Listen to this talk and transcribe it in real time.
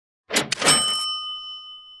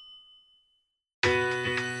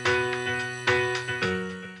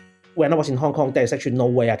when I was in Hong Kong, there's actually no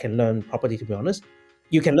way I can learn property, to be honest.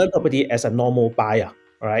 You can learn property as a normal buyer,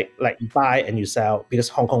 right? Like you buy and you sell, because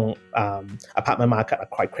Hong Kong apartment market are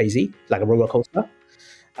quite crazy, like a roller coaster.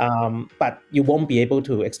 But you won't be able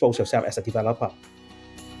to expose yourself as a developer.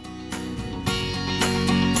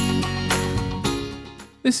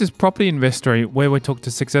 This is Property Investory, where we talk to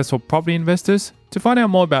successful property investors to find out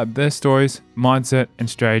more about their stories, mindset, and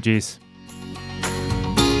strategies.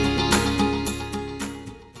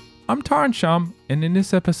 I'm Tyron Shum, and in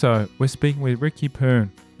this episode, we're speaking with Ricky Phoon,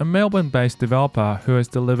 a Melbourne-based developer who has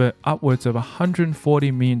delivered upwards of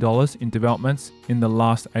 $140 million in developments in the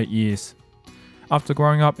last 8 years. After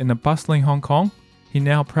growing up in a bustling Hong Kong, he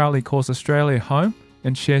now proudly calls Australia home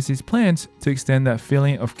and shares his plans to extend that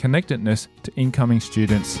feeling of connectedness to incoming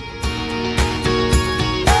students.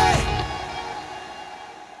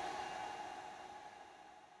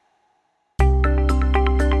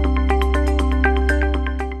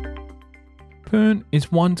 Phoon is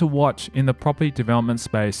one to watch in the property development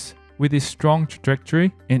space, with his strong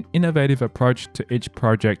trajectory and innovative approach to each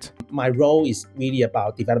project. My role is really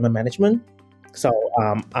about development management. So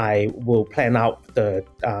I will plan out the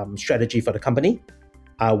strategy for the company.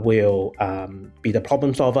 I will be the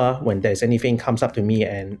problem solver when there's anything comes up to me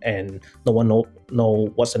and no one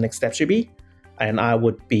know what's the next step should be. And I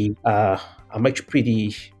would be, I might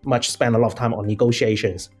pretty much spend a lot of time on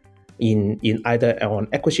negotiations in either on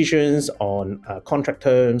acquisitions, on contract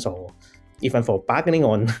terms, or even for bargaining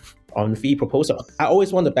on fee proposal. I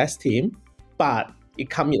always want the best team, but it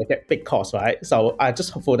comes with a big cost, right? So I just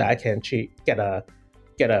hopeful that I can actually get a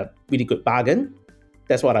really good bargain.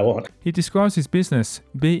 That's what I want. He describes his business,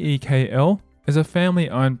 BEKL, as a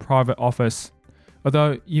family-owned private office.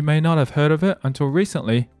 Although you may not have heard of it until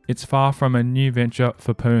recently, it's far from a new venture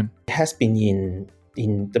for Phoon. It has been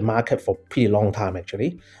in the market for a pretty long time,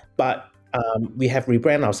 actually. But we have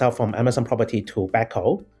rebranded ourselves from Amazon Property to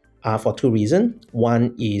BEKL for two reasons.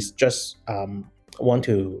 One is just want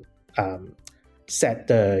to set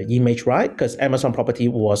the image right, because Amazon Property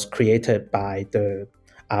was created by the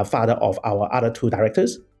father of our other two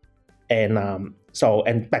directors, and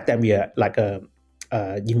back then we are like a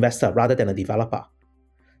investor rather than a developer.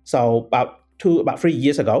 So about 3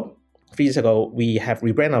 years ago, we have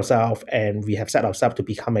rebranded ourselves and we have set ourselves to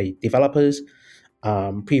become a developers.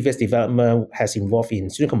 Previous development has involved in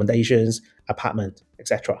student accommodations, apartment,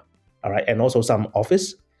 etc. All right, and also some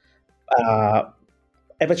office.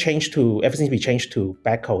 Ever since we changed to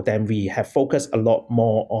BEKL, then we have focused a lot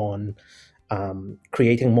more on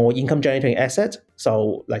creating more income generating assets.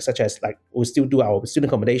 So such as we still do our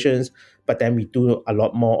student accommodations, but then we do a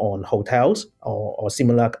lot more on hotels or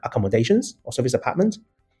similar accommodations or service apartments.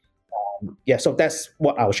 So that's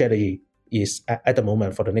what our strategy is at the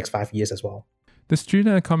moment for the next 5 years as well. The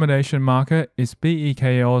student accommodation market is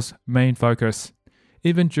BEKL's main focus,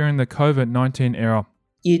 even during the COVID-19 era.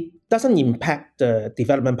 It doesn't impact the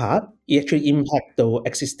development part. It actually impacts the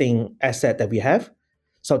existing asset that we have.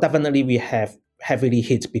 So definitely we have heavily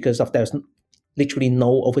hit because of there's literally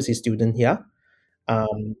no overseas student here.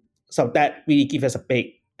 So that really gives us a big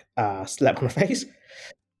slap on the face.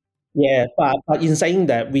 Yeah, but in saying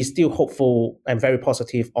that, we're still hopeful and very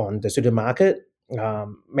positive on the student market,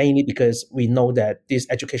 mainly because we know that this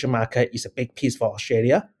education market is a big piece for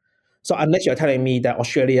Australia. So unless you're telling me that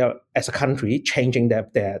Australia as a country changing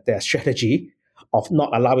their strategy of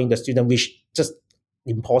not allowing the student, which just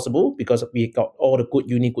impossible because we got all the good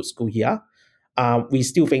uni, good school here. We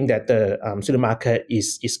still think that the student market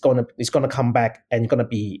is gonna come back and gonna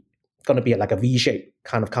be like a V-shaped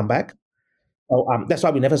kind of comeback. So that's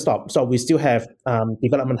why we never stop. So we still have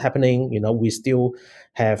development happening. We're still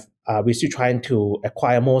trying to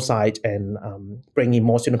acquire more sites and bring in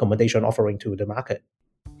more student accommodation offering to the market.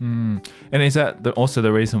 And is that also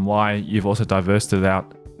the reason why you've also diversified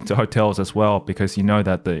out to hotels as well, because you know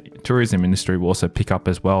that the tourism industry will also pick up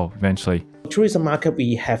as well eventually? Tourism market,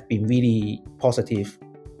 we have been really positive.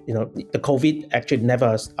 The COVID actually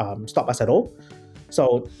never stopped us at all.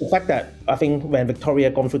 So the fact that I think when Victoria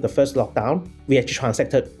gone through the first lockdown, we actually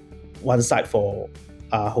transacted one site for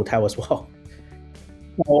a hotel as well.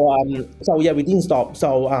 So we didn't stop.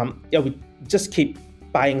 So we just keep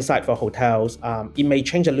buying site for hotels. It may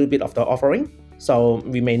change a little bit of the offering. So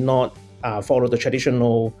we may not follow the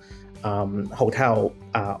traditional hotel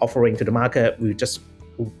offering to the market. We just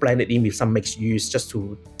blend it in with some mixed use just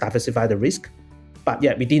to diversify the risk. But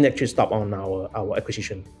we didn't actually stop on our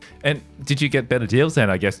acquisition. And did you get better deals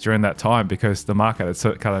then, I guess, during that time, because the market is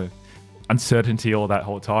kind of uncertainty all that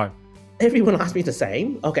whole time? Everyone asked me the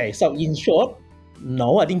same. Okay, so in short,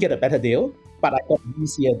 no, I didn't get a better deal, but I got an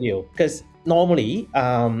easier deal. Because normally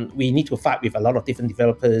we need to fight with a lot of different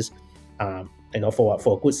developers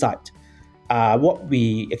for a good site. What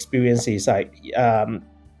we experience is like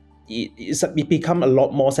it become a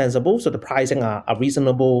lot more sensible. So the pricing are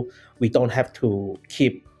reasonable. We don't have to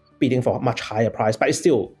keep bidding for a much higher price, but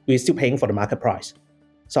we're still paying for the market price.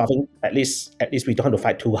 So I think at least we don't have to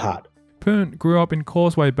fight too hard. Phoon grew up in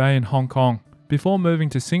Causeway Bay in Hong Kong before moving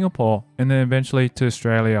to Singapore and then eventually to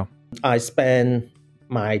Australia. I spent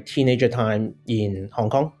my teenager time in Hong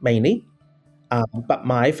Kong mainly, but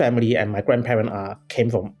my family and my grandparents came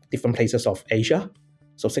from different places of Asia.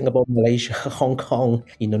 So Singapore, Malaysia, Hong Kong,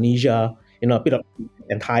 Indonesia, a bit of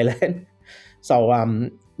and Thailand. So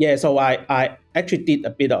so I actually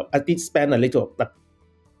did spend a little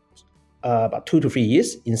about 2 to 3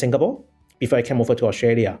 years in Singapore before I came over to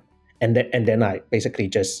Australia, and then I basically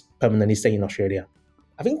just permanently stay in Australia.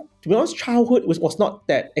 I think, to be honest, childhood was not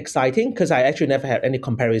that exciting because I actually never had any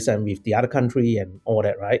comparison with the other country and all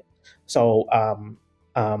that, right? So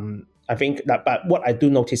I think that, but what I do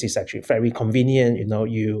notice is actually very convenient.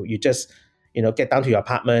 You just get down to your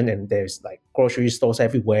apartment and there's like grocery stores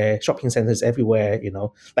everywhere, shopping centers everywhere.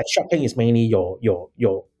 Like shopping is mainly your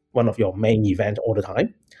one of your main events all the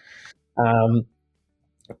time.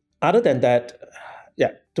 Other than that,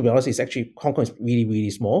 to be honest, it's actually Hong Kong is really,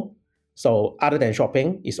 really small. So other than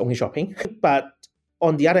shopping, it's only shopping. But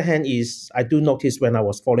on the other hand, I do notice when I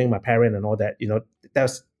was following my parents and all that,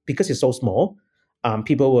 that's because it's so small.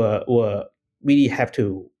 People were really have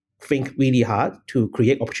to think really hard to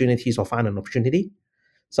create opportunities or find an opportunity.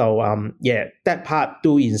 So that part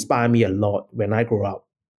do inspire me a lot when I grew up.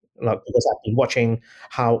 Because I've been watching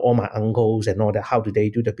how all my uncles and all that, how do they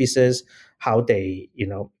do the business, how they,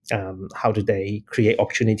 how do they create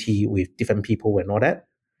opportunity with different people and all that.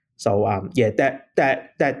 So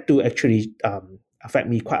that do actually affect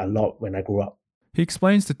me quite a lot when I grew up. He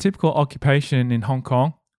explains the typical occupation in Hong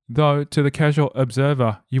Kong, though to the casual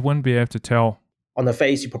observer, you wouldn't be able to tell. On the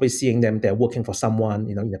face, you're probably seeing them, they're working for someone,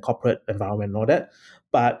 in a corporate environment and all that.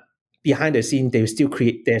 But behind the scene, they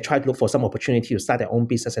try to look for some opportunity to start their own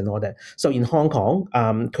business and all that. So in Hong Kong,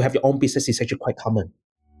 to have your own business is actually quite common.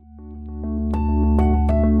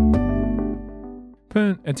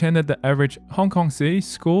 Phoon attended the average Hong Kong city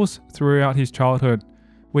schools throughout his childhood,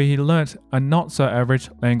 where he learnt a not-so-average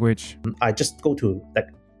language. I just go to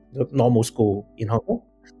the normal school in Hong Kong.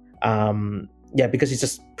 Because it's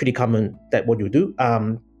just pretty common that what you do.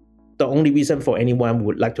 The only reason for anyone who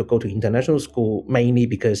would like to go to international school mainly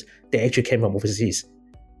because they actually came from overseas.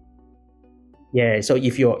 So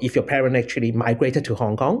if your parent actually migrated to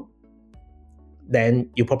Hong Kong, then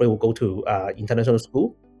you probably will go to international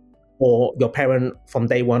school, or your parent from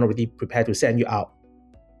day one already prepared to send you out.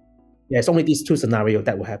 It's only these two scenarios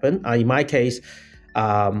that will happen. In my case,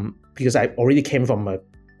 because I already came from a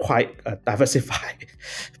quite diversified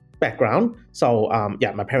background, so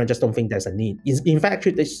my parents just don't think there's a need. In fact,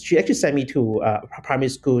 she actually sent me to a primary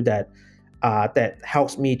school that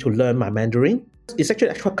helps me to learn my Mandarin. It's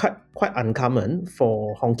actually quite uncommon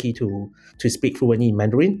for Honky to speak fluently in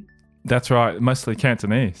Mandarin. That's right, mostly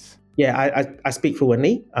Cantonese. I speak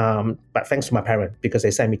fluently, but thanks to my parents, because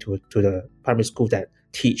they sent me to the primary school that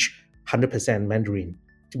teach 100% Mandarin.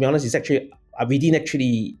 To be honest, it's actually we didn't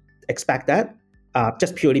actually expect that,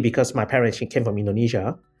 just purely because my parents came from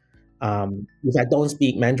Indonesia. If I don't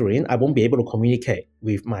speak Mandarin, I won't be able to communicate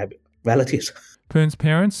with my relatives. Phoon's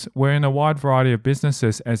parents were in a wide variety of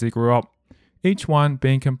businesses as he grew up, each one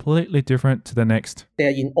being completely different to the next. They're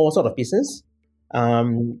in all sorts of business.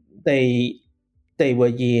 They were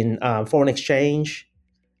in foreign exchange.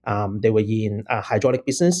 They were in hydraulic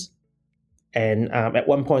business. And at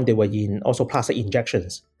one point, they were in also plastic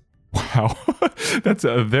injections. Wow, that's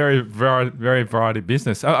a very, very, very variety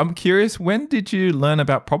business. I'm curious, when did you learn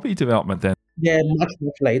about property development then? Much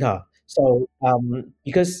later. So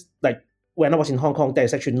because like when I was in Hong Kong,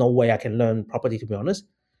 there's actually no way I can learn property, to be honest.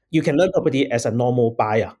 You can learn property as a normal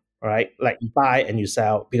buyer, right? Like you buy and you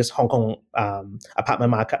sell, because Hong Kong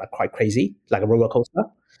apartment market are quite crazy, like a roller coaster.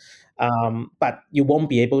 But you won't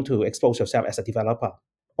be able to expose yourself as a developer.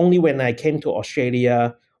 Only when I came to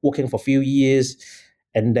Australia, working for a few years,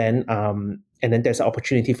 and then there's an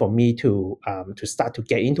opportunity for me to start to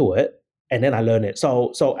get into it, and then I learned it.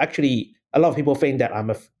 So actually, a lot of people think that I'm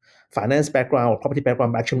a finance background or property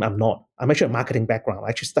background, but actually I'm not. I'm actually a marketing background. I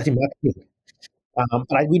actually studied marketing.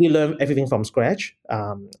 But I really learned everything from scratch,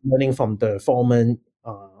 learning from the foreman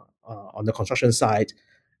on the construction site,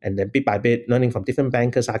 and then bit by bit learning from different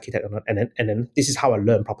bankers, architects, and then this is how I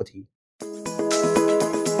learned property.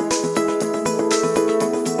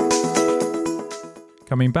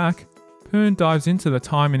 Coming back, Phoon dives into the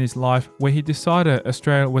time in his life where he decided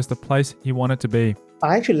Australia was the place he wanted to be.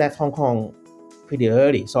 I actually left Hong Kong pretty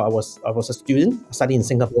early. So I was a student. I studied in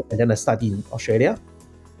Singapore, and then I studied in Australia,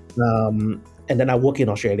 and then I work in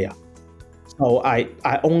Australia. So I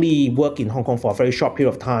only work in Hong Kong for a very short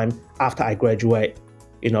period of time after I graduate.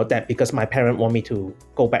 That because my parents want me to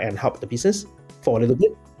go back and help the business for a little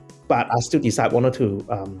bit, but I still wanted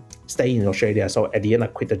to stay in Australia. So at the end, I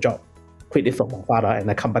quit the job, quit it from my father,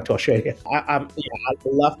 and I come back to Australia. I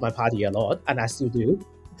love my party a lot, and I still do.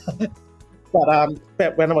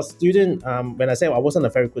 But when I was a student, when I say I wasn't a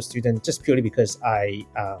very good student, just purely because I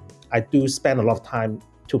do spend a lot of time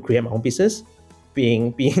to create my own business,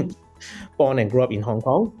 being born and grew up in Hong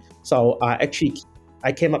Kong. So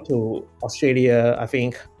I came up to Australia, I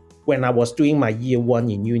think, when I was doing my year one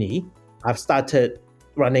in uni. I've started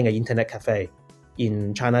running an internet cafe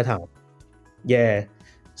in Chinatown. Yeah.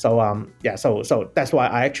 So so that's why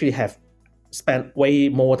I actually have spent way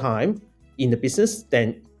more time in the business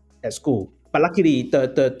than at school. But luckily,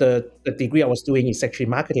 the degree I was doing is actually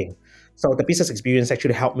marketing. So the business experience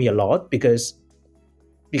actually helped me a lot because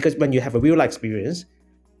when you have a real life experience,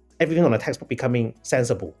 everything on the textbook becoming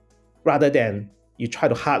sensible, rather than you try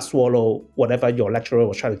to hard swallow whatever your lecturer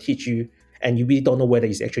was trying to teach you, and you really don't know whether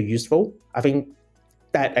it's actually useful. I think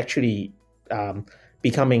that actually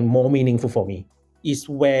becoming more meaningful for me is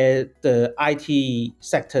where the IT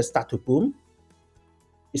sector start to boom.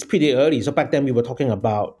 It's pretty early. So back then we were talking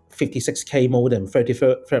about 56K modem,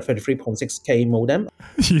 33.6K modem.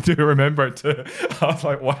 You do remember it too. I was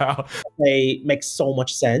like, wow. They make so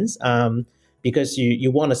much sense because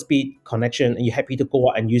you want a speed connection and you're happy to go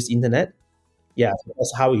out and use the internet. Yeah, so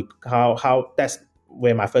that's how that's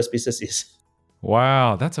where my first business is.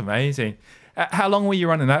 Wow, that's amazing. How long were you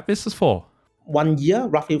running that business for? 1 year,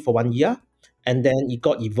 roughly for 1 year, and then it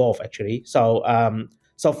got evolved actually. So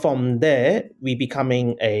from there, we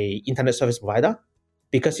becoming a internet service provider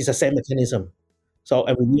because it's the same mechanism. So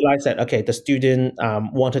and we realized that okay, the student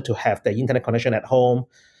wanted to have the internet connection at home,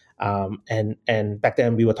 and back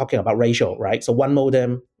then we were talking about ratio, right? So one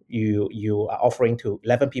modem you are offering to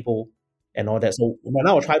 11 people and all that. So when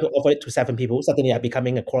I was trying to offer it to 7 people, suddenly I'm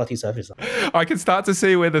becoming a quality service. I can start to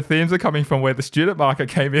see where the themes are coming from, where the student market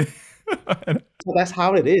came in. So that's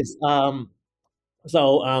how it is. And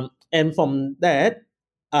from that,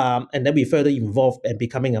 and then we further evolved and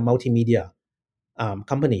becoming a multimedia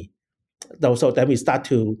company. So then we start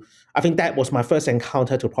to, I think that was my first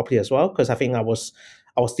encounter to property as well, because I think I was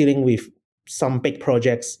dealing with some big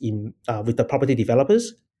projects with the property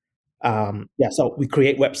developers. So we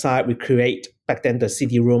create website, we create back then the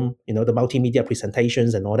CD room, the multimedia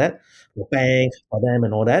presentations and all that, the bank for them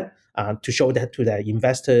and all that, to show that to their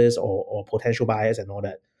investors or potential buyers and all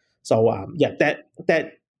that. So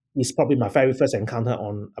that is probably my very first encounter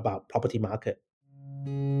on about property market.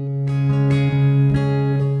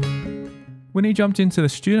 When he jumped into the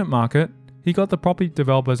student market, he got the property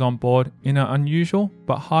developers on board in an unusual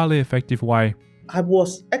but highly effective way. I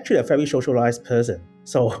was actually a very socialized person.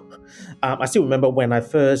 So I still remember when I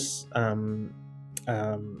first trying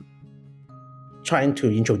to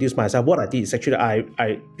introduce myself, what I did is actually I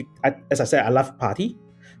as I said, I love party.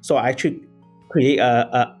 So I actually create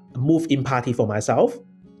a move-in party for myself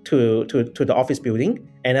to the office building,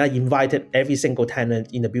 and I invited every single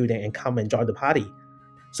tenant in the building and come and join the party.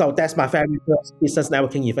 So that's my very first business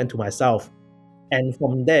networking event to myself. And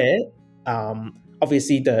from there,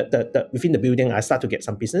 obviously the within the building, I start to get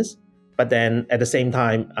some business. But then at the same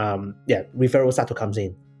time, referrals start to come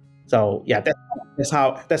in. So that's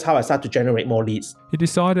how I start to generate more leads. He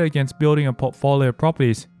decided against building a portfolio of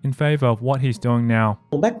properties in favor of what he's doing now.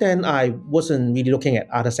 Back then, I wasn't really looking at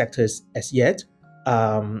other sectors as yet,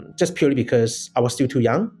 just purely because I was still too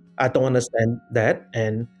young. I don't understand that,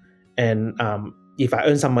 and if I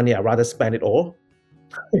earn some money, I'd rather spend it all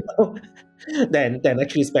than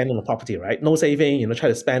actually spend on the property, right? No saving, try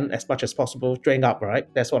to spend as much as possible, drain up, right?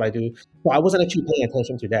 That's what I do. So I wasn't actually paying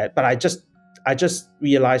attention to that, but I just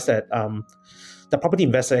realized that the property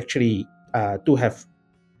investor actually do have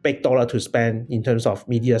big dollar to spend in terms of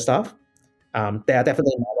media stuff. They are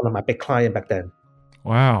definitely one of my big clients back then.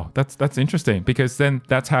 Wow, that's interesting, because then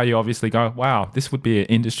that's how you obviously go, wow, this would be an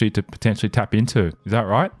industry to potentially tap into. Is that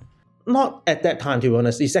right? Not at that time, to be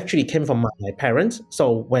honest. It actually came from my parents.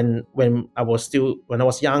 So when I was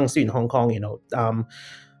young, still in Hong Kong,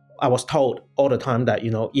 I was told all the time that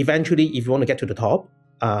eventually, if you want to get to the top,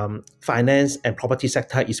 finance and property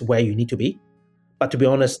sector is where you need to be. But to be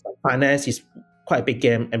honest, finance is quite a big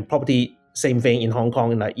game, and property, same thing in Hong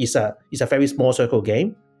Kong. Like it's a very small circle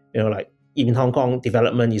game. Like in Hong Kong,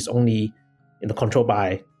 development is only controlled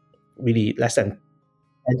by really less than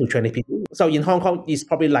 10 to 20 people. So in Hong Kong, it's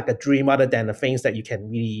probably like a dream rather than the things that you can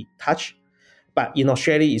really touch. But in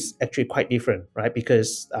Australia, it's actually quite different, right?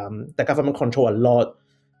 Because the government control a lot,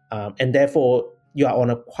 and therefore you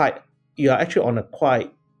are actually on a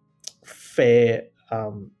quite fair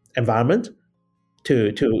environment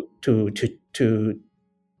to to to to to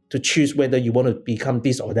to choose whether you want to become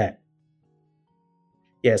this or that.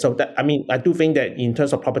 Yeah, so that, I mean, I do think that in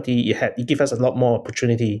terms of property, it gives us a lot more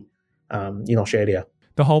opportunity in Australia.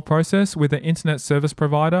 The whole process with the internet service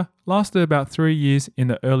provider lasted about 3 years in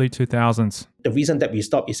the early 2000s. The reason that we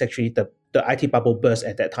stopped is actually the IT bubble burst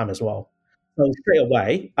at that time as well. So straight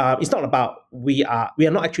away, it's not about we are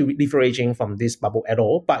not actually leveraging from this bubble at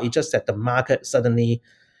all, but it's just that the market suddenly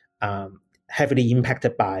heavily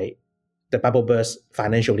impacted by the bubble burst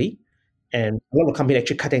financially, and a lot of companies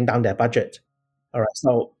actually cutting down their budget. All right,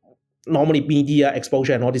 so normally media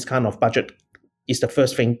exposure and all this kind of budget is the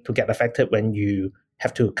first thing to get affected when you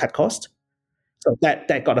have to cut costs. So that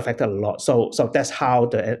got affected a lot. So that's how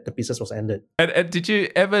the business was ended. And did you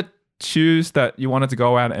ever choose that you wanted to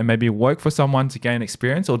go out and maybe work for someone to gain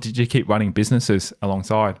experience, or did you keep running businesses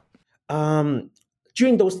alongside?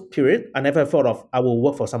 During those period, I never thought of I will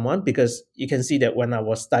work for someone, because you can see that when I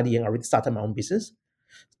was studying, I already started my own business.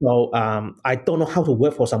 So I don't know how to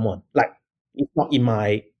work for someone. Like, it's not in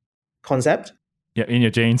my concept. Yeah, in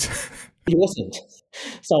your genes. It wasn't.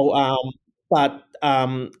 So, but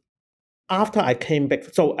after I came back,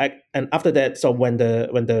 and after that, so when the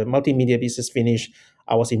multimedia business finished,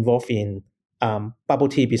 I was involved in bubble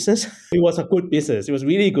tea business. It was a good business. It was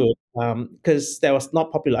really good, because there was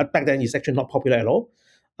not popular back then. It's actually not popular at all.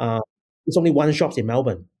 It's only one shop in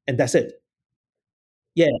Melbourne, and that's it.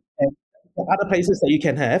 Yeah, and the other places that you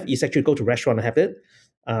can have is actually go to restaurant and have it.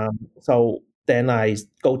 So then I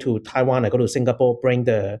go to Taiwan, I go to Singapore, bring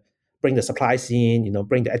the supplies in,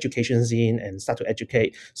 bring the educations in, and start to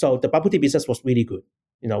educate. So the bubble tea business was really good,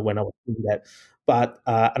 when I was doing that. But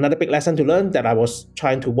another big lesson to learn, that I was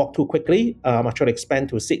trying to walk too quickly. I tried to expand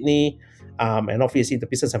to Sydney, and obviously the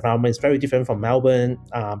business environment is very different from Melbourne.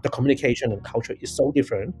 The communication and culture is so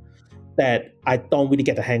different that I don't really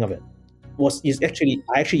get the hang of it.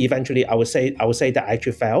 Eventually I would say that I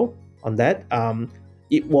actually failed on that.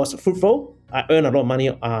 It was fruitful. I earned a lot of money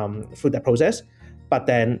through that process, but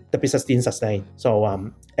then the business didn't sustain.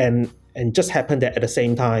 So and just happened that at the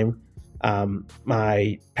same time,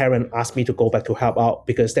 my parent asked me to go back to help out,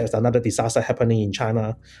 because there's another disaster happening in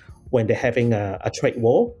China when they're having a trade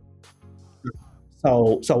war.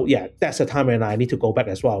 So yeah, that's the time when I need to go back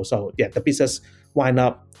as well. So yeah, the business wind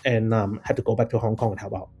up, and had to go back to Hong Kong and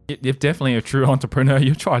help out. You're definitely a true entrepreneur.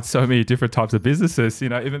 You've tried so many different types of businesses,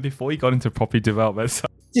 even before you got into property development. So.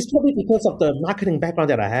 It's probably because of the marketing background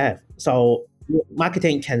that I have. So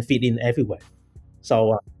marketing can fit in everywhere.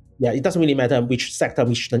 So yeah, it doesn't really matter which sector,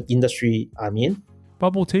 which industry I'm in.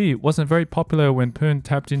 Bubble tea wasn't very popular when Phoon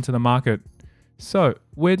tapped into the market. So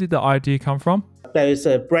where did the idea come from? There is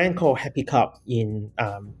a brand called Happy Cup in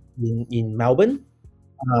Melbourne,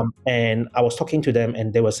 and I was talking to them,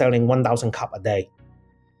 and they were selling 1,000 cup a day.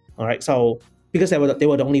 All right, so because they were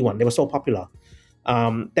the only one, they were so popular.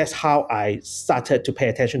 That's how I started to pay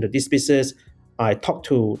attention to this business. I talked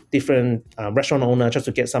to different restaurant owners just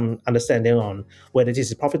to get some understanding on whether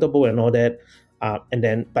this is profitable and all that.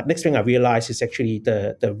 But next thing I realized is actually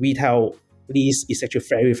the retail lease is actually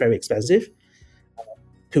very, very expensive.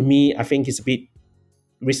 To me, I think it's a bit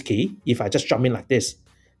risky if I just jump in like this.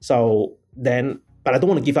 So then, but I don't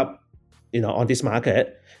want to give up, on this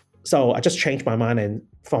market. So I just changed my mind, and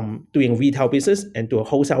from doing retail business and to a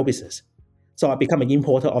wholesale business. So I become an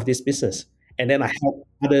importer of this business. And then I help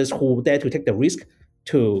others who dare to take the risk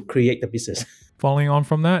to create the business. Following on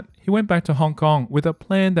from that, he went back to Hong Kong with a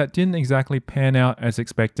plan that didn't exactly pan out as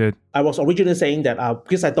expected. I was originally saying that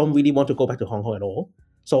because I don't really want to go back to Hong Kong at all.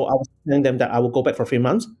 So I was telling them that I will go back for 3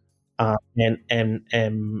 months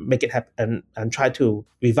and make it happen and try to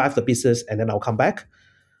revive the business, and then I'll come back.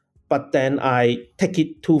 But then I take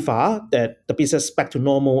it too far, that the business back to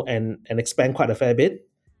normal and expand quite a fair bit.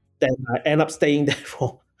 Then I end up staying there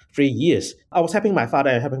for 3 years. I was helping my father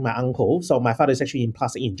and helping my uncle. So my father is actually in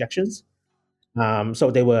plastic injections.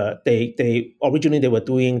 So they originally they were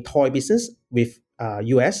doing toy business with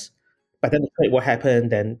US, but then the trade war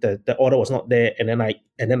happened. Then the order was not there, and then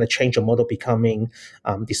I changed the model, becoming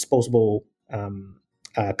disposable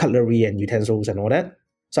cutlery and utensils and all that.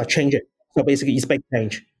 So I changed it. So basically, it's big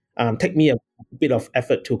change. Take me a bit of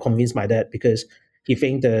effort to convince my dad, because he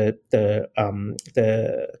think the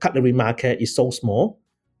cutlery market is so small,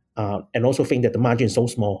 and also think that the margin is so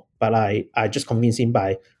small. But I just convinced him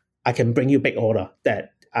by, I can bring you big order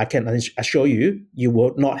that I can assure you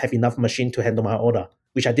will not have enough machine to handle my order,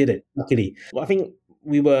 which I did it, luckily. I think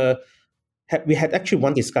we were we had actually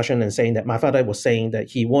one discussion and saying that my father was saying that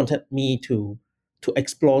he wanted me to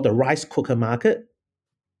explore the rice cooker market.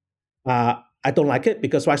 I don't like it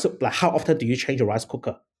because like how often do you change a rice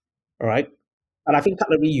cooker? All right. But I think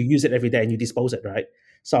cutlery, you use it every day and you dispose it, right?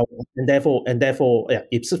 So and therefore, yeah,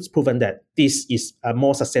 it's proven that this is a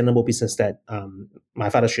more sustainable business that my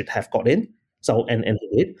father should have got in. So and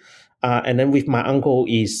he did. And then with my uncle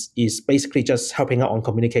is basically just helping out on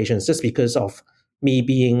communications, just because of me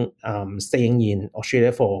being staying in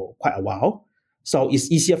Australia for quite a while. So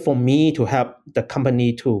it's easier for me to help the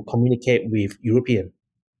company to communicate with European.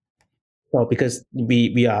 So because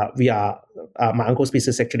we are my uncle's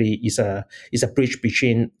business actually is a bridge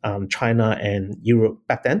between China and Europe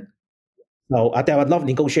back then. So there were a lot of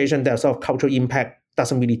negotiation. There was sort of cultural impact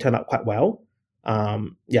doesn't really turn out quite well.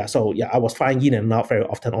 So I was flying in and out very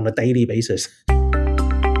often on a daily basis.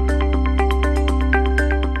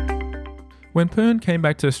 When Phoon came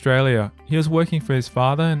back to Australia, he was working for his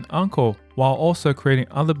father and uncle while also creating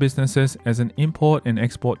other businesses as an import and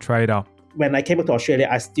export trader. When I came back to Australia,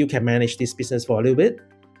 I still can manage this business for a little bit,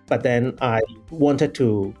 but then I wanted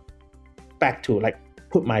to back to like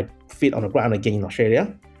put my feet on the ground again in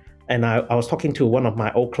Australia. And I was talking to one of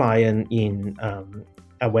my old clients in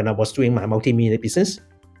when I was doing my multimedia business,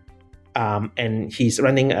 and he's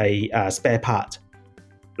running a spare part,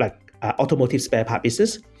 like automotive spare part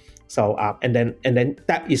business. So and then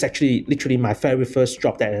that is actually literally my very first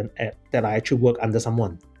job that I actually work under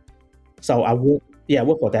someone. So I work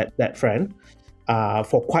for that friend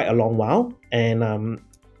for quite a long while,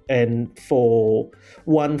 and for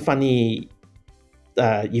one funny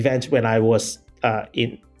event when I was at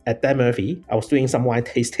Dan Murphy, I was doing some wine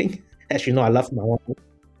tasting. As you know, I love my wine.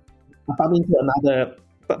 I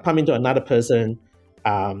bump into another person.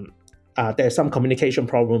 There's some communication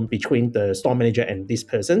problem between the store manager and this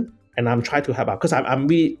person, and I'm trying to help out because I'm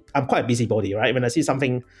quite a busybody, right? When I see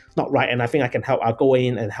something not right and I think I can help, I'll go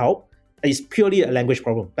in and help. It's purely a language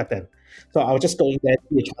problem back then. So I was just going there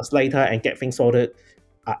to be a translator and get things sorted.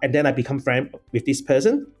 And then I become friend with this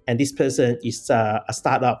person, and this person is a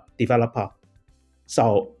startup developer.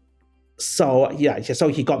 So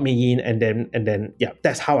he got me in, and then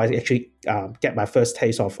that's how I actually get my first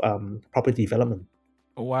taste of property development.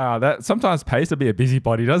 Wow, that sometimes pays to be a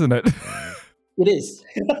busybody, doesn't it? It is.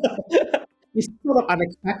 It's sort of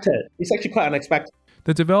unexpected. It's actually quite unexpected.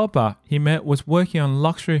 The developer he met was working on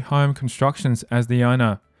luxury home constructions as the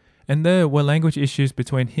owner, and there were language issues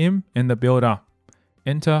between him and the builder.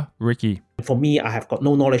 Enter Ricky. For me, I have got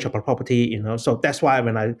no knowledge about property, so that's why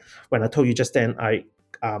when I told you just then, I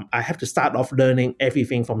have to start off learning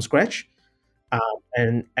everything from scratch,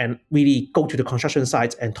 and really go to the construction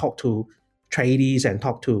sites and talk to tradies and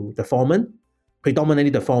talk to the foreman, predominantly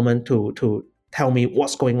the foreman, to tell me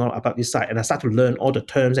what's going on about this site, and I start to learn all the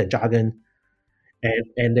terms and jargon,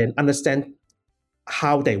 and then understand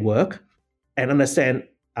how they work, and understand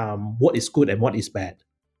what is good and what is bad.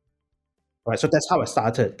 Right, so that's how I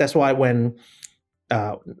started. That's why when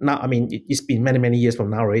now, I mean, it's been many years from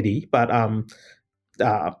now already, but there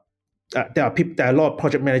are a lot of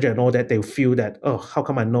project managers and all that. They feel that, oh, how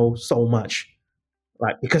come I know so much,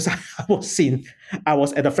 right? Because I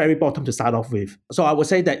was at the very bottom to start off with. So I would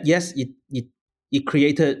say that yes, it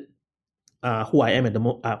created who I am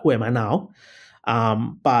who am I now,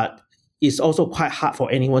 but it's also quite hard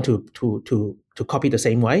for anyone to copy the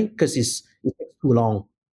same way, because it takes too long.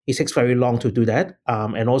 It takes very long to do that,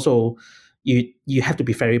 and also you have to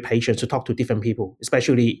be very patient to talk to different people,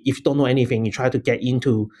 especially if you don't know anything. You try to get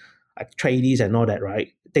into like tradies and all that,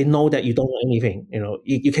 right? They know that you don't know anything.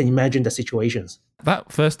 You can imagine the situations.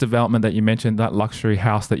 That first development that you mentioned, that luxury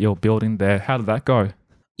house that you're building there, how did that go?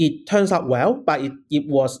 It turns out well, but it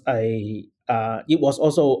was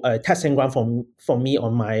also a testing ground for me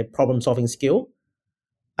on my problem solving skill.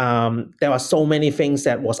 There were so many things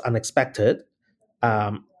that was unexpected.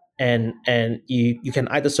 And you can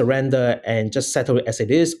either surrender and just settle it as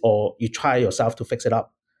it is, or you try yourself to fix it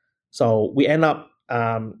up. So we end up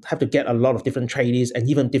have to get a lot of different tradies and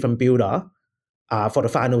even different builder for the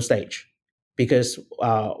final stage, because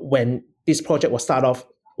when this project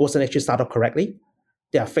wasn't actually started off correctly,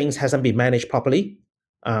 there are things hasn't been managed properly,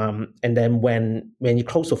 and then when you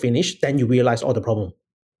close to finish, then you realize all the problem.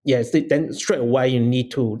 Yes, then straight away you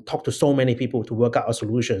need to talk to so many people to work out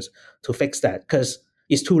solutions to fix that, because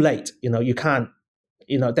it's too late. You can't,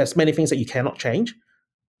 there's many things that you cannot change.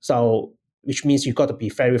 So, which means you've got to be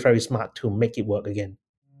very, very smart to make it work again.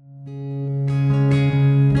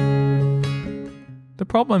 The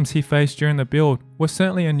problems he faced during the build were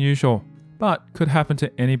certainly unusual, but could happen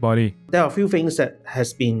to anybody. There are a few things that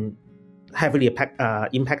has been heavily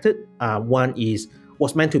impacted. One is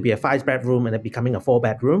was meant to be a 5-bedroom and then becoming a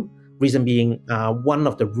 4-bedroom. Reason being, one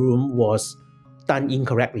of the room was done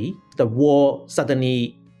incorrectly. The wall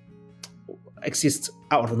suddenly exists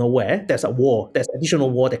out of nowhere. There's additional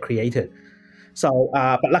wall that created. So,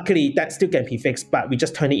 but luckily that still can be fixed, but we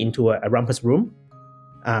just turn it into a rumpus room.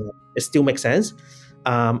 It still makes sense.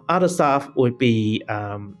 Other stuff would be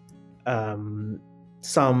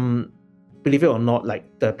some, believe it or not,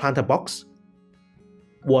 like the planter box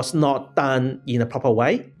was not done in a proper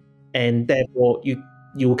way, and therefore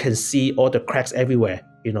you can see all the cracks everywhere,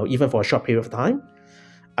 even for a short period of time.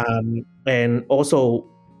 And also,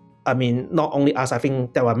 I mean, not only us, I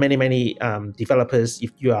think there are many developers.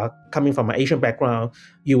 If you are coming from an Asian background,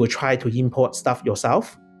 you will try to import stuff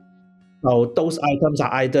yourself. So those items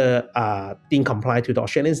are either didn't comply to the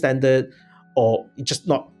Australian standard, or just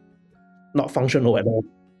not functional at all.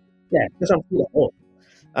 Yeah, just not good at all.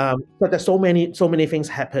 But there's so many things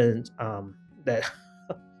happened. That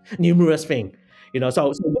numerous things,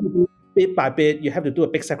 So bit by bit, you have to do a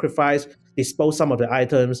big sacrifice, dispose some of the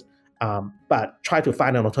items, but try to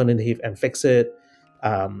find an alternative and fix it.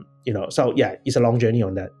 So yeah, it's a long journey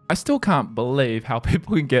on that. I still can't believe how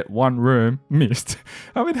people can get one room missed.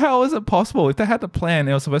 I mean, how is it possible? If they had the plan,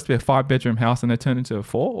 it was supposed to be a 5-bedroom house and it turned into a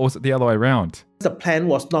 4, or was it the other way around? The plan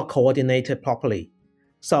was not coordinated properly.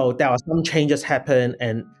 So there are some changes happen,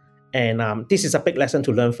 and this is a big lesson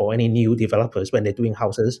to learn for any new developers when they're doing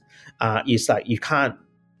houses. It's like you can't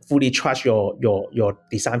fully trust your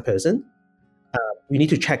design person. You need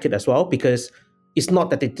to check it as well, because it's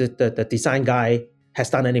not that the design guy has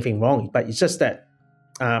done anything wrong, but it's just that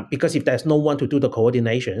because if there's no one to do the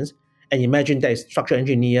coordinations, and imagine there's structural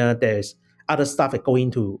engineer, there's other stuff that go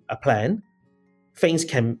into a plan, things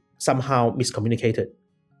can somehow miscommunicated.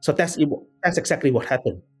 So that's exactly what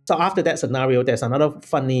happened. So after that scenario, there's another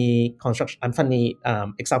funny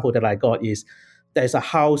example that I got is there's a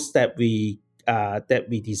house that we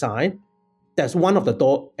designed. There's one of the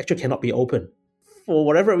door actually cannot be opened. For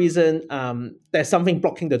whatever reason, there's something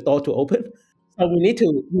blocking the door to open. So we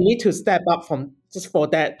need to step up from just for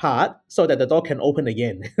that part so that the door can open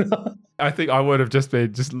again. I think I would have just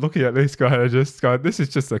been looking at this guy and just going, this is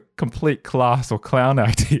just a complete class or clown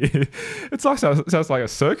act here. It sounds like a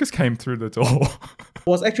circus came through the door. I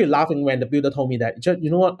was actually laughing when the builder told me that, you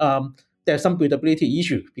know what, there's some buildability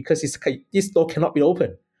issue because this door cannot be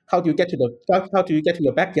opened. How do you get to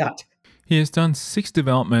your backyard? He has done 6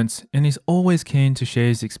 developments and he's always keen to share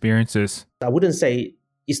his experiences. I wouldn't say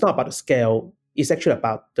it's not about the scale. It's actually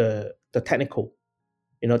about the technical.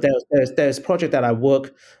 There's project that I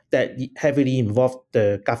work that heavily involve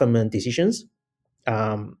the government decisions.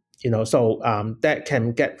 That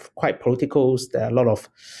can get quite political. There are a lot of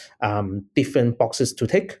different boxes to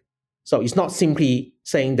tick. So it's not simply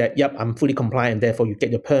saying that, yep, I'm fully compliant, therefore you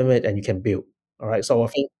get your permit and you can build. All right. So I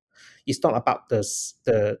think it's not about the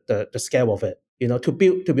scale of it. To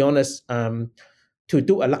build, to be honest, to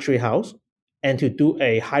do a luxury house and to do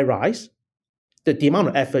a high rise, the amount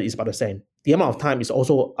of effort is about the same. The amount of time is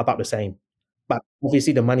also about the same. But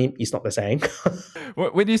obviously the money is not the same.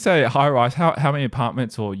 When you say high rise, how many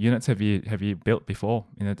apartments or units have you built before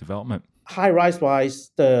in a development? High rise wise,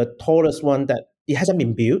 the tallest one that it hasn't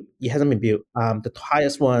been built. The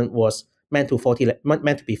highest one was meant to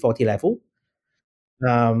be 40 level.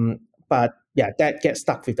 But yeah, that gets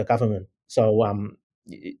stuck with the government. So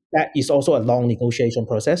that is also a long negotiation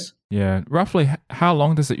process. Yeah, roughly how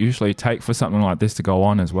long does it usually take for something like this to go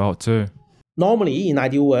on as well too? Normally, in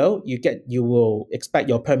ideal world, you will expect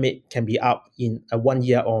your permit can be up in 1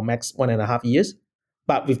 year or max 1.5 years.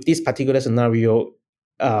 But with this particular scenario,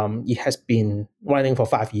 it has been running for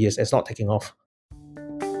 5 years. It's not taking off.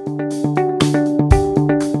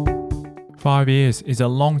 5 years is a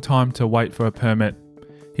long time to wait for a permit.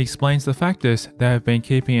 He explains the factors that have been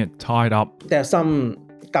keeping it tied up. There are some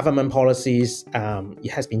government policies.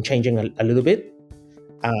 It has been changing a little bit.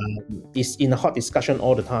 It's in a hot discussion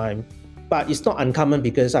all the time. But it's not uncommon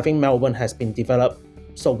because I think Melbourne has been developed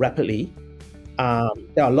so rapidly.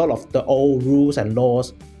 There are a lot of the old rules and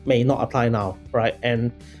laws may not apply now, right?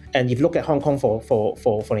 And if you look at Hong Kong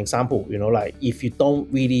for an example, like if you don't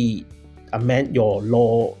really amend your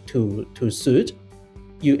law to suit,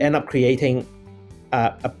 you end up creating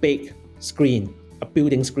a big screen, a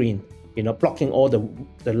building screen, blocking all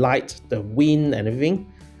the light, the wind, and everything.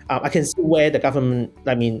 I can see where the government,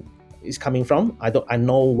 is coming from. I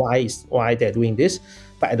know why they're doing this,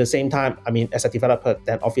 but at the same time, as a developer,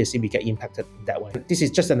 then obviously we get impacted that way. This is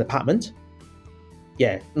just an apartment,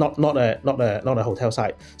 not a hotel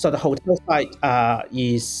site. So the hotel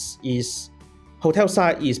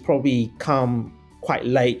site is probably come quite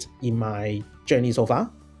late in my journey so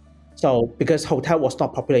far. So because hotel was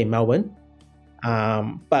not popular in Melbourne,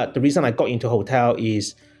 but the reason I got into hotel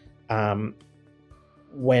is um,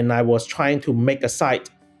 when I was trying to make a site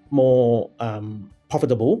more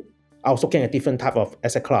profitable, I was looking at different type of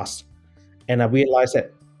asset class, and I realized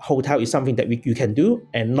that hotel is something that you can do,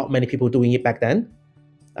 and not many people doing it back then.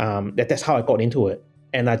 That's how I got into it,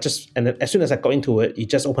 and as soon as I got into it, it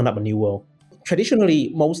just opened up a new world. Traditionally,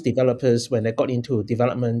 most developers, when they got into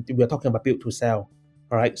development, we are talking about build to sell.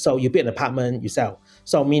 All right, so you build an apartment, you sell.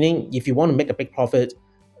 So meaning, if you want to make a big profit,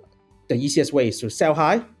 the easiest way is to sell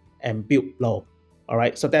high and build low. All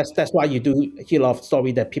right, so that's why you do hear a lot of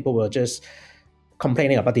story that people were just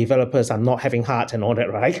complaining about developers are not having heart and all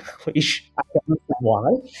that, right? Which I don't understand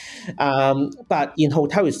why. But in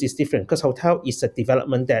hotel, it's different because hotel is a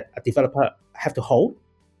development that a developer have to hold.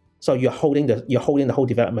 So you're holding the whole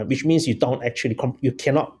development, which means you don't actually you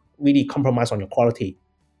cannot really compromise on your quality,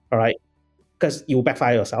 all right? Because you will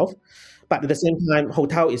backfire yourself. But at the same time,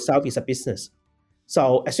 hotel itself is a business.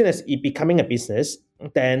 So as soon as it becoming a business,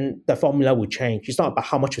 then the formula will change. It's not about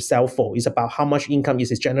how much you sell for; it's about how much income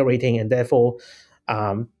is it generating, and therefore,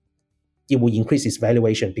 um, it will increase its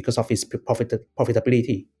valuation because of its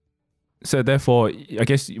profitability. So therefore, I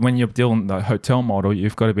guess when you're dealing the hotel model,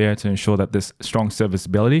 you've got to be able to ensure that there's strong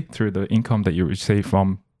serviceability through the income that you receive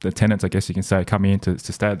from the tenants, I guess you can say, coming in to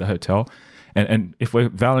stay at the hotel. And if we're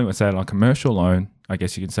valuing it, say, on a commercial loan, I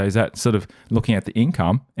guess you can say, is that sort of looking at the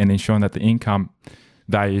income and ensuring that the income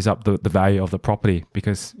values up the value of the property?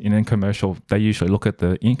 Because in commercial, they usually look at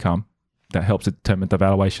the income that helps determine the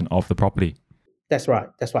valuation of the property. That's right.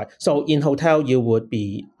 So in hotel, you would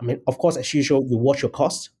be, of course, as usual, you watch your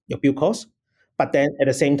costs, your build costs. But then at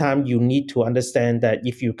the same time, you need to understand that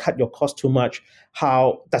if you cut your cost too much,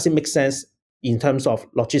 how does it make sense in terms of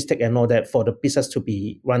logistic and all that for the business to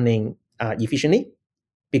be running efficiently?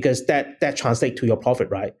 Because that translates to your profit,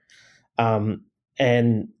 right? Um,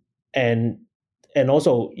 and and and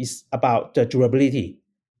also it's about the durability.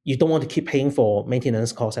 You don't want to keep paying for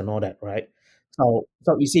maintenance costs and all that, right?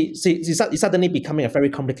 So you see, it's suddenly becoming a very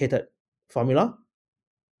complicated formula.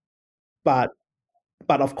 But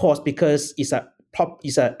of course, because it's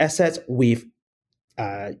a asset with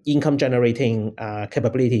income generating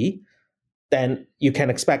capability, then you can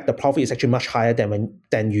expect the profit is actually much higher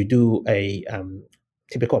than you do a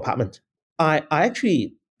typical apartment. I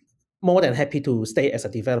actually more than happy to stay as a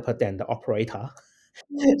developer than the operator.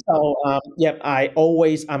 So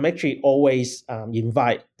I'm actually always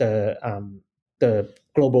invite the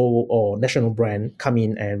global or national brand come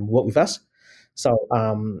in and work with us. So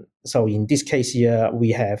in this case here, we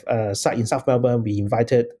have a site in South Melbourne. We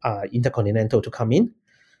invited Intercontinental to come in.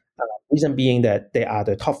 Reason being that they are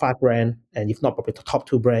the top 5 brand, and if not probably the top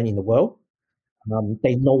 2 brand in the world.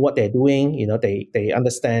 They know what they're doing. They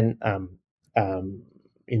understand how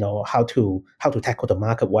to tackle the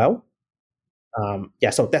market well.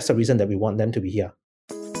 So that's the reason that we want them to be here.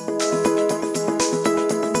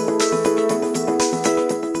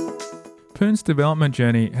 Phoon's development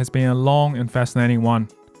journey has been a long and fascinating one.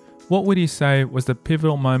 What would he say was the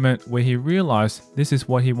pivotal moment where he realized this is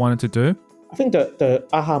what he wanted to do? I think the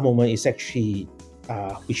aha moment is actually,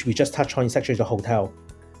 which we just touched on, is actually the hotel.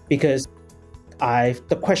 Because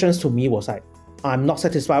the questions to me was like, I'm not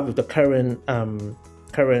satisfied with the current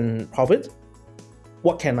profit.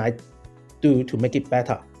 What can I do to make it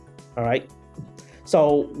better? All right.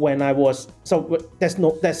 So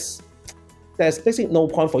there's basically no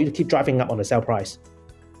point for you to keep driving up on the sale price.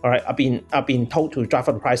 All right. I've been told to drive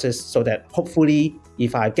up the prices so that hopefully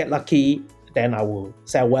if I get lucky, then I will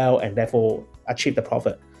sell well and therefore achieve the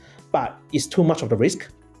profit. But it's too much of the risk.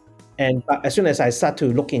 And as soon as I start to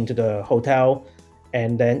look into the hotel,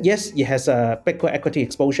 and then yes, it has a bigger equity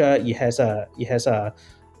exposure. It has a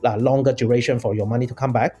longer duration for your money to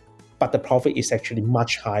come back, but the profit is actually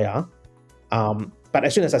much higher. But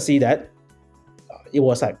as soon as I see that, it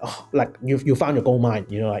was like, you found your gold mine,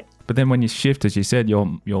 like. But then when you shift, as you said,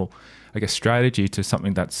 your I guess strategy to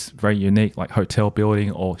something that's very unique, like hotel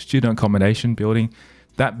building or student accommodation building,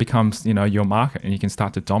 that becomes your market, and you can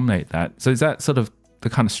start to dominate that. So is that sort of the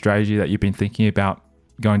kind of strategy that you've been thinking about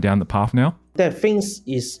going down the path now? The things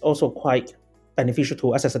is also quite beneficial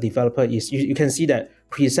to us as a developer is you can see that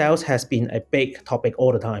pre-sales has been a big topic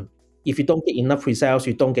all the time. If you don't get enough pre-sales,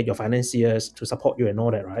 you don't get your financiers to support you and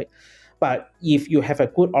all that, right? But if you have a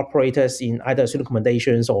good operators in either student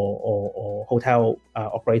accommodations or hotel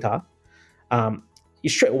operator,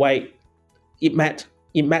 straight away it met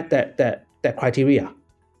that criteria.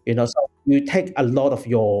 So you take a lot of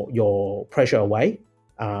your pressure away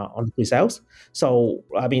on the pre-sales. So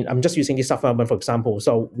I'm just using this South Melbourne for example.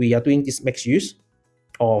 So we are doing this mixed use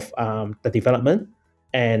of the development,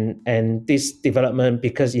 and this development,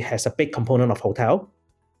 because it has a big component of hotel,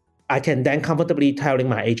 I can then comfortably telling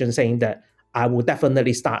my agent saying that I will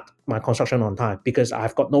definitely start my construction on time because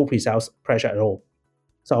I've got no pre-sales pressure at all.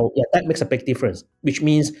 So yeah, that makes a big difference, which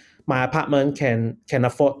means my apartment can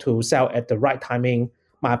afford to sell at the right timing.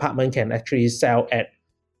 My apartment can actually sell at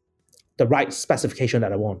the right specification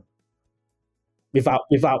that I want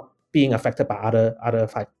without being affected by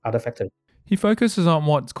other factors. He focuses on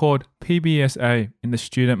what's called PBSA in the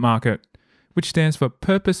student market, which stands for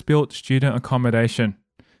Purpose-Built Student Accommodation,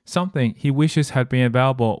 something he wishes had been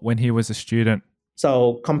available when he was a student.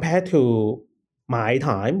 So compared to my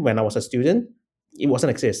time when I was a student, it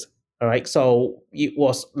wasn't exist. All right. So it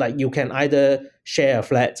was like you can either share a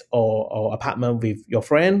flat or apartment with your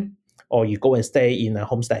friend, or you go and stay in a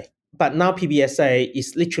homestay. But now PBSA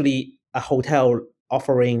is literally a hotel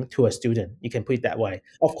offering to a student. You can put it that way.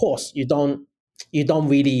 Of course, you don't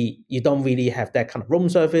really have that kind of room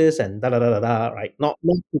service and da da da da da, right? Not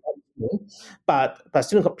but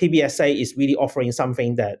student PBSA is really offering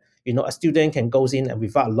something that a student can goes in and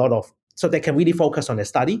without a lot of, so they can really focus on their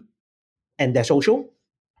study and their social,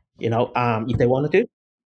 if they wanted to.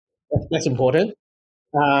 That's important.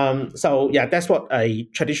 So yeah, that's what a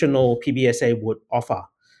traditional PBSA would offer.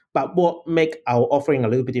 But what make our offering a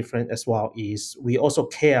little bit different as well is we also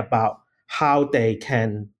care about how they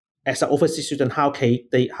can, as an overseas student, how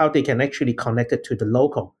they can actually connect it to the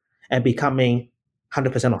local and becoming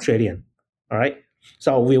 100% Australian. All right.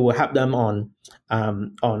 So we will help them on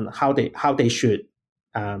how they should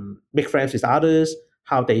make friends with others,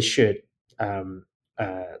 how they should um,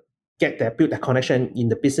 uh, build that connection in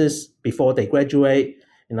the business before they graduate,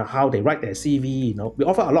 how they write their CV, we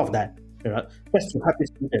offer a lot of that, just to help the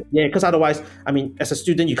student. Yeah, because otherwise, I mean, as a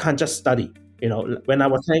student, you can't just study. When I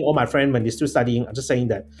was telling all my friends when they're still studying, I'm just saying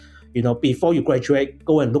that, before you graduate,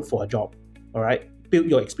 go and look for a job. All right, build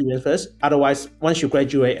your experience first. Otherwise, once you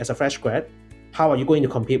graduate as a fresh grad, how are you going to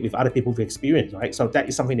compete with other people with experience, right? So that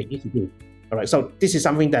is something that you need to do. All right, so this is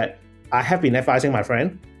something that I have been advising my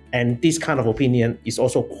friend, and this kind of opinion is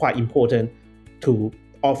also quite important to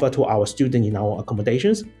offer to our students in our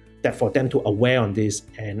accommodations, that for them to aware on this,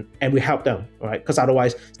 and we help them, right? Because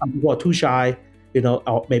otherwise, some people are too shy,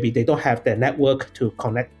 or maybe they don't have the network to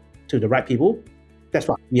connect to the right people. That's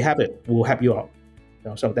why we have it. We'll help you out.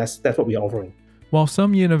 So that's what we're offering. While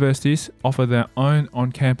some universities offer their own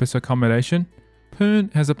on-campus accommodation,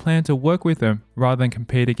 Phoon has a plan to work with them rather than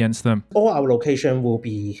compete against them. All our location will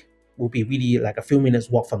be really like a few minutes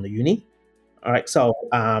walk from the uni. All right, so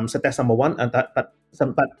that's number one, and but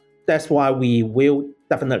that's why we will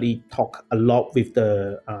definitely talk a lot with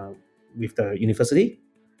the university,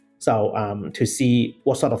 so to see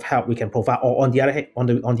what sort of help we can provide. Or on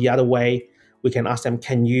the other way, we can ask them,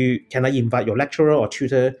 can I invite your lecturer or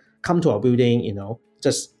tutor come to our building?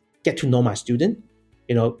 Just get to know my student.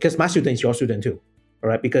 Because my student is your student too, all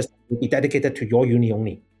right? Because we'll be dedicated to your uni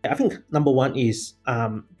only. I think number one is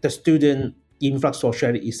the student influx to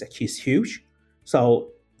Australia is huge.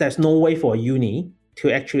 So there's no way for a uni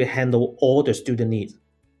to actually handle all the student needs.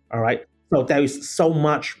 All right. So there is so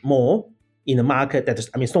much more in the market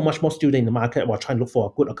so much more student in the market who are trying to look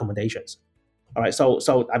for good accommodations. All right.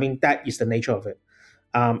 So I mean, that is the nature of it.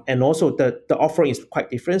 And also the offering is quite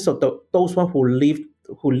different. So those one who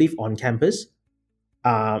live on campus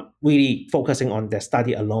are really focusing on their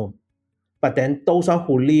study alone. But then those one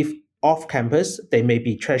who live off campus, they may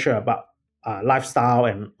be treasure about lifestyle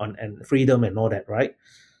and freedom and all that, right?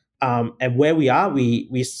 And where we are,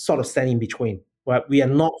 we sort of stand in between. Right? We are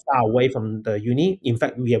not far away from the uni. In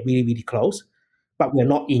fact, we are really, really close, but we are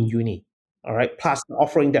not in uni. All right. Plus the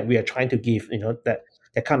offering that we are trying to give,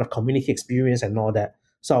 that kind of community experience and all that.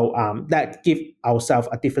 So that give ourselves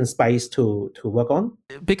a different space to work on.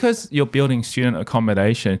 Because you're building student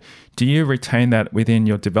accommodation, do you retain that within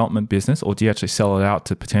your development business, or do you actually sell it out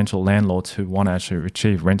to potential landlords who want to actually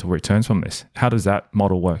achieve rental returns from this? How does that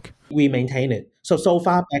model work? We maintain it. So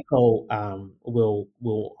far, BEKL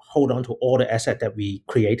will hold on to all the asset that we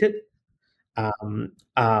created.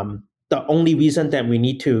 The only reason that we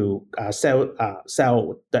need to sell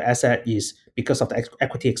the asset is because of the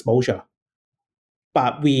equity exposure.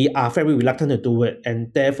 But we are very reluctant to do it,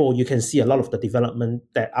 and therefore you can see a lot of the development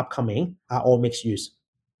that upcoming are all mixed use.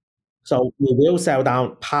 So we will sell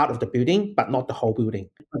down part of the building, but not the whole building.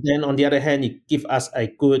 But then on the other hand, it gives us a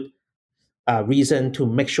good reason to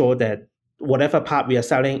make sure that whatever part we are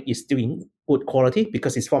selling is still in good quality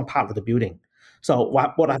because it's from part of the building. So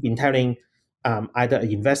what I've been telling either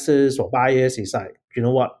investors or buyers is like, you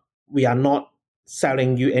know what, we are not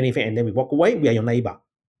selling you anything and then we walk away. We are your neighbor.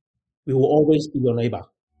 We will always be your neighbor.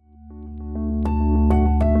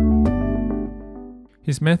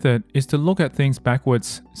 His method is to look at things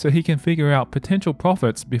backwards so he can figure out potential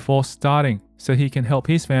profits before starting so he can help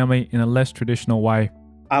his family in a less traditional way.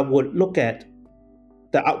 I would look at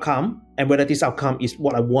the outcome and whether this outcome is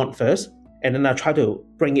what I want first, and then I try to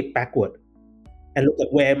bring it backward and look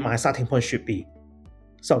at where my starting point should be.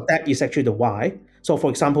 So that is actually the why. So for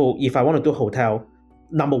example, if I want to do hotel,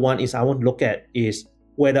 number one is I want to look at is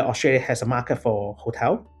whether Australia has a market for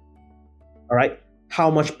hotel. All right, how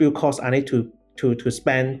much build cost I need to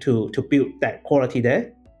spend to build that quality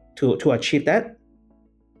there to achieve that,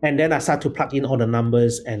 and then I start to plug in all the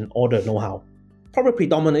numbers and all the know-how. Probably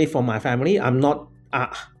predominantly from my family. I'm not.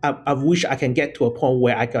 I wish I can get to a point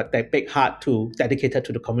where I got that big heart to dedicated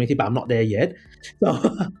to the community, but I'm not there yet. So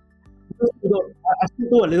I still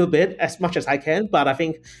do a little bit as much as I can, but I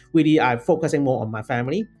think really I'm focusing more on my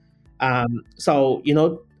family. So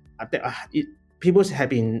people have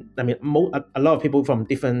been. I mean, a lot of people from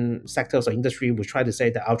different sectors or industry will try to say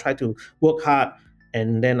that I'll try to work hard,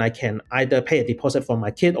 and then I can either pay a deposit for my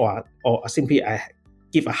kid or simply I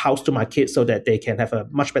give a house to my kids so that they can have a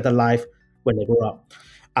much better life when they grow up.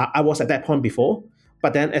 I was at that point before,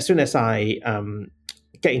 but then as soon as I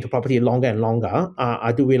get into property longer and longer,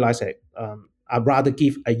 I do realize that I'd rather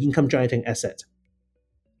give an income generating asset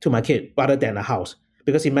to my kid rather than a house.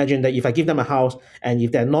 Because imagine that if I give them a house and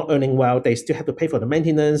if they're not earning well, they still have to pay for the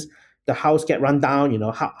maintenance, the house get run down,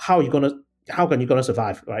 how can you gonna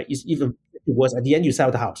survive, right? It's even worse. At the end, you sell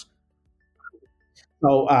the house.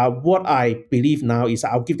 So what I believe now is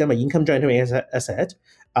I'll give them an income generating asset,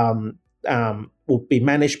 will be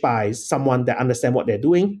managed by someone that understand what they're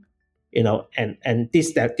doing, and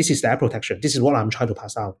this is their protection. This is what I'm trying to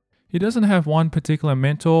pass out. He doesn't have one particular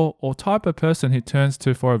mentor or type of person he turns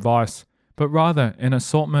to for advice, but rather an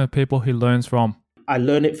assortment of people he learns from. I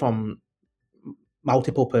learn it from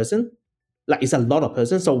multiple person, like it's a lot of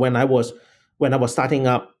person. So when I was starting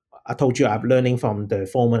up, I told you I'm learning from the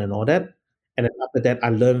foreman and all that, and then after that I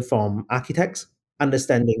learned from architects,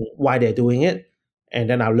 understanding why they're doing it, and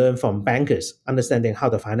then I learned from bankers, understanding how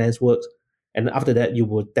the finance works, and after that you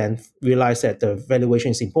would then realize that the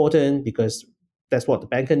valuation is important because that's what the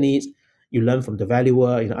banker needs. You learn from the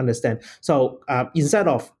valuer, understand. So instead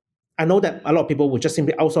of, I know that a lot of people would just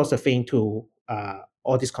simply outsource the thing to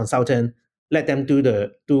all these consultant, let them do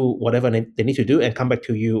whatever they need to do and come back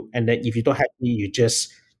to you. And then if you don't happy, you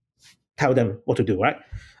just tell them what to do, right?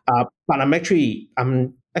 But I'm actually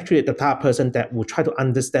the type of person that will try to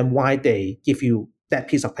understand why they give you that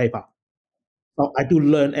piece of paper. So I do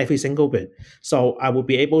learn every single bit. So I will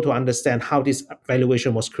be able to understand how this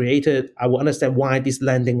valuation was created. I will understand why this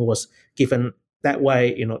landing was given that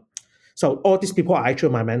way, So all these people are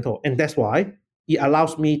actually my mentor. And that's why it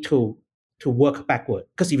allows me to work backward.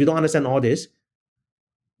 Because if you don't understand all this,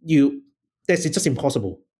 it's just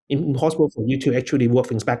impossible. Impossible for you to actually work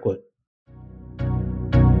things backward.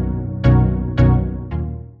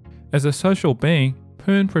 As a social being,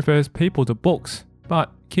 Phoon prefers people to books,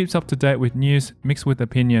 but keeps up to date with news mixed with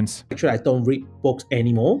opinions. Actually, I don't read books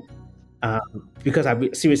anymore because I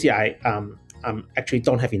actually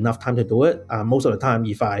don't have enough time to do it. Most of the time,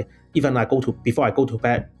 before I go to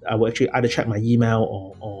bed, I will actually either check my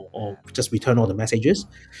email or just return all the messages.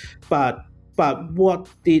 But what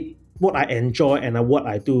I enjoy and what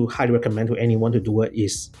I do highly recommend to anyone to do it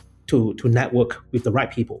is to network with the right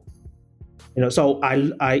people. So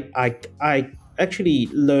I actually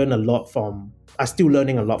learn a lot from. I'm still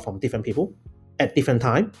learning a lot from different people at different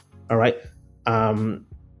time. All right.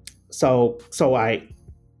 So I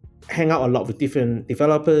hang out a lot with different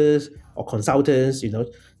developers or consultants,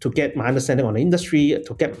 to get my understanding on the industry,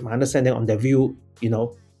 to get my understanding on their view,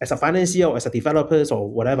 as a financier or as a developer or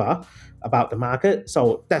whatever about the market.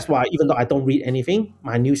 So that's why even though I don't read anything,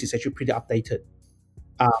 my news is actually pretty updated.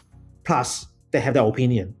 Plus, they have their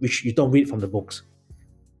opinion, which you don't read from the books.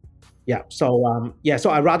 Yeah. So so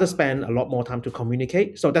I rather spend a lot more time to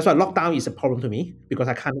communicate. So that's why lockdown is a problem to me because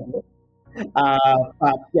I can't.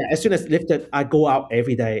 But yeah, as soon as lifted, I go out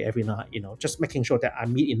every day, every night. Just making sure that I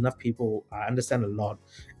meet enough people, I understand a lot,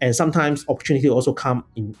 and sometimes opportunity also come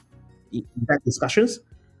in that discussions.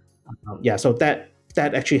 So that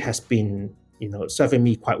actually has been serving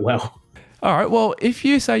me quite well. All right. Well, if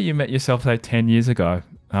you say you met yourself say 10 years ago,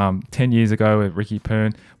 10 years ago with Ricky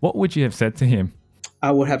Phoon, what would you have said to him? I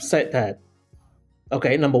would have said that,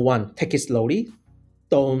 okay, number one, take it slowly.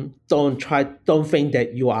 Don't think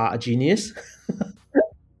that you are a genius.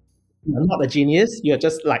 You're not a genius. You're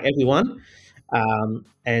just like everyone.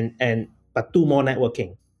 But do more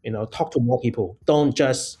networking. Talk to more people. Don't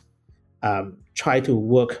just try to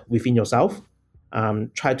work within yourself.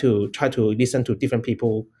 Try to listen to different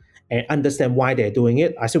people and understand why they're doing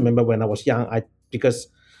it. I still remember when I was young, because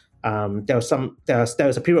there was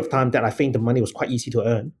a period of time that I think the money was quite easy to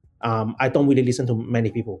earn. I don't really listen to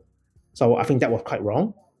many people, so I think that was quite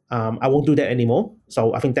wrong. I won't do that anymore.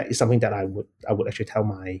 So I think that is something that I would actually tell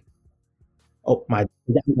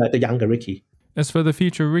the younger Ricky. As for the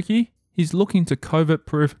future Ricky, he's looking to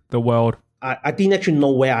COVID-proof the world. I didn't actually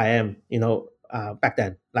know where I am, back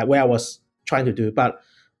then, like where I was trying to do. But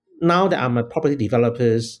now that I'm a property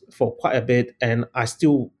developer for quite a bit, and I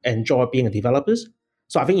still enjoy being a developer.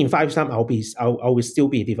 So I think in 5 years time, I will still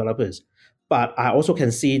be a developer. But I also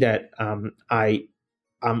can see that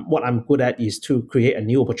what I'm good at is to create a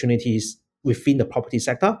new opportunities within the property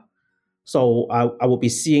sector. So I will be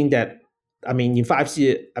seeing that. I mean, in 5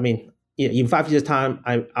 years time,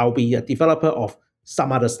 I'll be a developer of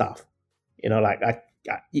some other stuff.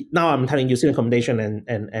 Now I'm telling you, student accommodation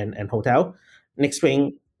and hotel. Next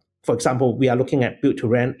thing, for example, we are looking at build to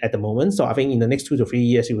rent at the moment. So I think in the next 2 to 3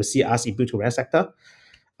 years, you will see us in build to rent sector.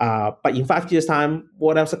 But in 5 years time,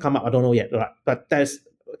 what else will come up? I don't know yet. But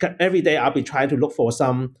every day I'll be trying to look for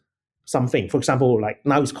something. For example, like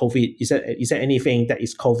now it's COVID. Is there anything that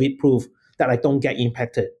is COVID proof that I don't get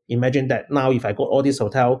impacted? Imagine that now if I got all this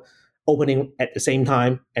hotel opening at the same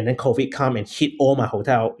time, and then COVID come and hit all my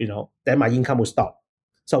hotel, then my income will stop.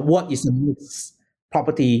 So what is the next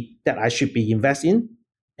property that I should be investing in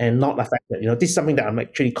and not affected? This is something that I'm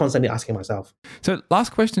actually constantly asking myself. So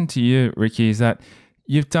last question to you, Ricky, is that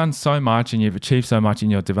you've done so much and you've achieved so much in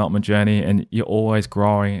your development journey, and you're always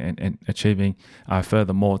growing and achieving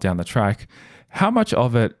furthermore down the track. How much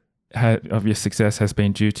of it of your success has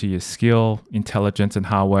been due to your skill, intelligence, and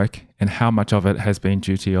hard work, and how much of it has been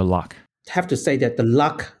due to your luck? I have to say that the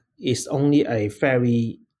luck is only a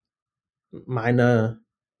very minor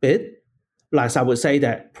bit. Like I would say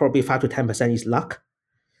that probably 5 to 10% is luck.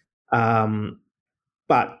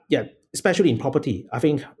 But yeah, especially in property, I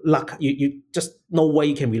think luck, you just no way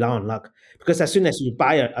you can rely on luck, because as soon as you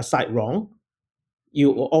buy a site wrong,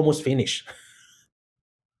 you will almost finish.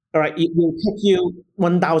 All right, it will take you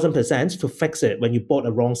 1,000% to fix it when you bought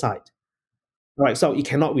a wrong site. All right, so you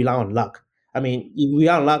cannot rely on luck. I mean, you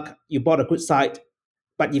rely on luck, you bought a good site,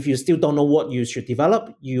 but if you still don't know what you should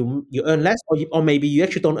develop, you earn less, or maybe you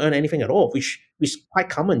actually don't earn anything at all, which is quite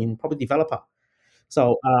common in property developer.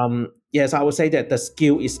 So yes, I would say that the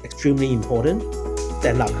skill is extremely important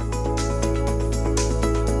than luck.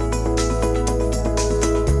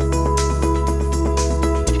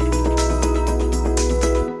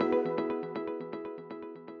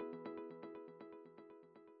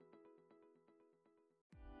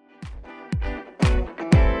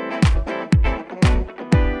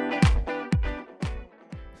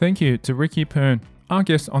 Thank you to Ricky Phoon, our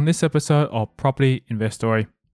guest on this episode of Property Investory.